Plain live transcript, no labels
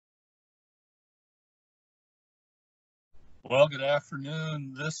Well, good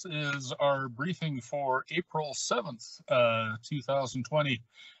afternoon. This is our briefing for April 7th, 2020.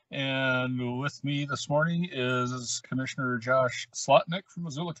 And with me this morning is Commissioner Josh Slotnick from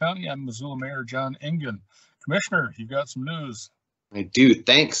Missoula County and Missoula Mayor John Engen. Commissioner, you've got some news. I do.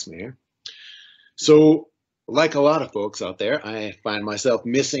 Thanks, Mayor. So, like a lot of folks out there, I find myself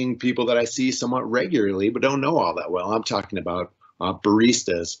missing people that I see somewhat regularly but don't know all that well. I'm talking about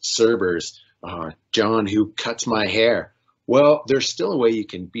baristas, servers, John who cuts my hair. Well, there's still a way you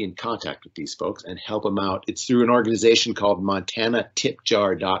can be in contact with these folks and help them out. It's through an organization called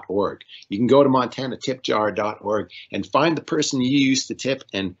montanatipjar.org. You can go to montanatipjar.org and find the person you used to tip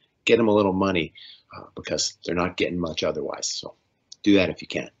and get them a little money because they're not getting much otherwise. So do that if you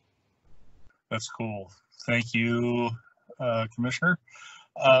can. That's cool. Thank you, Commissioner.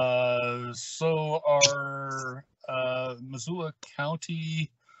 So our Missoula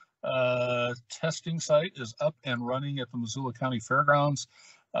County testing site is up and running at the Missoula County Fairgrounds.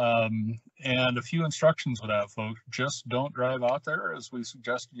 And a few instructions with that, folks. Just don't drive out there, as we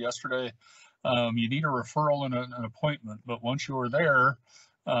suggested yesterday. You need a referral and an appointment, but once you're there,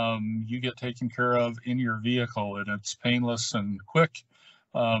 you get taken care of in your vehicle, and it's painless and quick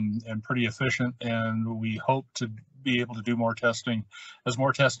and pretty efficient. And we hope to be able to do more testing as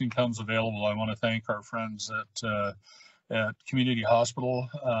more testing comes available. I want to thank our friends at Community Hospital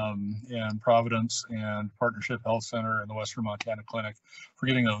and Providence and Partnership Health Center and the Western Montana Clinic for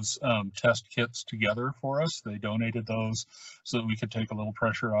getting those test kits together for us. They donated those so that we could take a little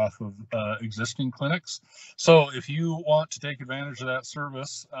pressure off of existing clinics. So if you want to take advantage of that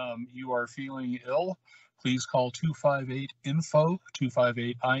service, you are feeling ill, please call 258-INFO,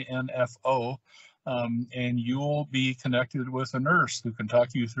 258-INFO, and you'll be connected with a nurse who can talk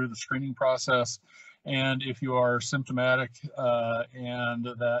you through the screening process. And if you are symptomatic and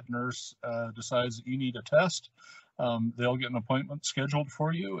that nurse decides that you need a test, they'll get an appointment scheduled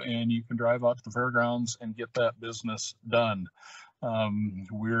for you, and you can drive out to the fairgrounds and get that business done.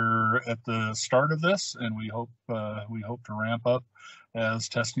 We're at the start of this, and we hope to ramp up as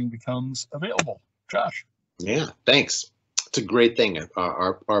testing becomes available. Josh. Yeah, thanks. It's a great thing.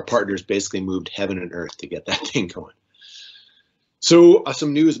 Our partners basically moved heaven and earth to get that thing going. So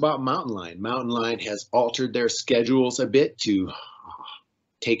some news about Mountain Line. Mountain Line has altered their schedules a bit to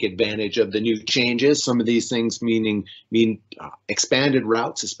take advantage of the new changes. Some of these things mean expanded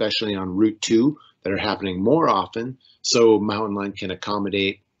routes, especially on Route 2, that are happening more often, so Mountain Line can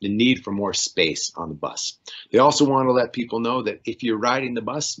accommodate the need for more space on the bus. They also want to let people know that if you're riding the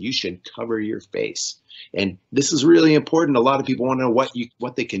bus, you should cover your face. And this is really important. A lot of people want to know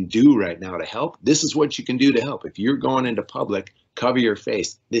what they can do right now to help. This is what you can do to help. If you're going into public, cover your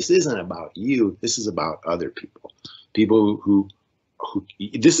face. This isn't about you. This is about other people. People who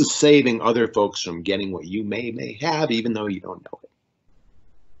this is saving other folks from getting what you may have, even though you don't know it.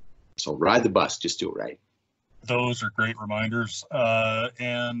 So ride the bus, just do it right. Those are great reminders.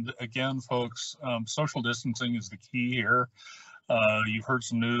 And again, folks, social distancing is the key here. You've heard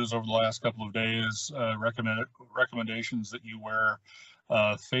some news over the last couple of days, recommendations that you wear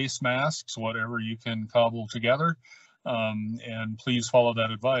face masks, whatever you can cobble together. And please follow that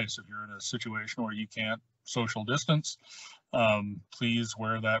advice. If you're in a situation where you can't social distance, please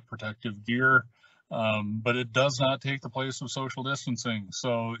wear that protective gear. But it does not take the place of social distancing.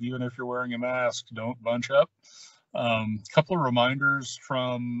 So even if you're wearing a mask, don't bunch up. A couple of reminders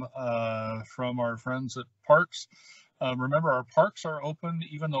from our friends at parks. Remember, our parks are open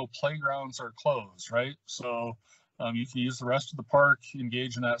even though playgrounds are closed, right? So you can use the rest of the park,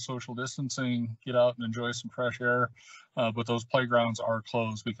 engage in that social distancing, get out and enjoy some fresh air. But those playgrounds are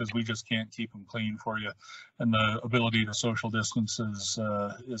closed because we just can't keep them clean for you. And the ability to social distance is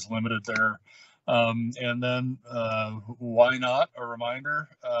limited there. And then why not? A reminder,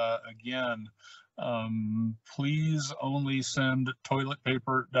 again, please only send toilet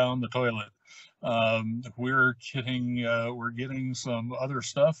paper down the toilet. We're getting some other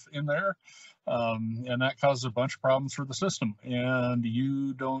stuff in there, and that causes a bunch of problems for the system. And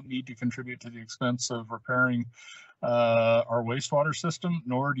you don't need to contribute to the expense of repairing our wastewater system,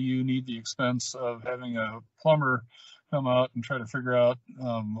 nor do you need the expense of having a plumber come out and try to figure out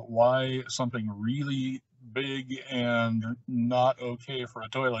why something really big and not okay for a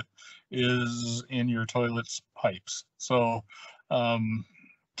toilet is in your toilet's pipes. So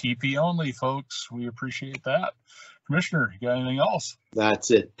TP only, folks. We appreciate that. Commissioner, you got anything else?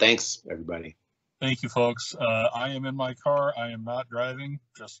 That's it. Thanks, everybody. Thank you, folks. I am in my car. I am not driving,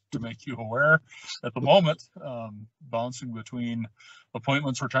 just to make you aware. At the moment, bouncing between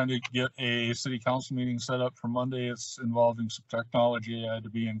appointments. We're trying to get a city council meeting set up for Monday. It's involving some technology. I had to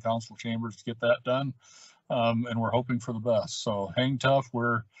be in council chambers to get that done. and we're hoping for the best. So hang tough.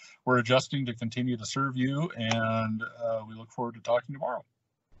 We're adjusting to continue to serve you, and we look forward to talking tomorrow.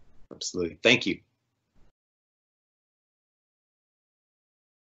 Absolutely. Thank you.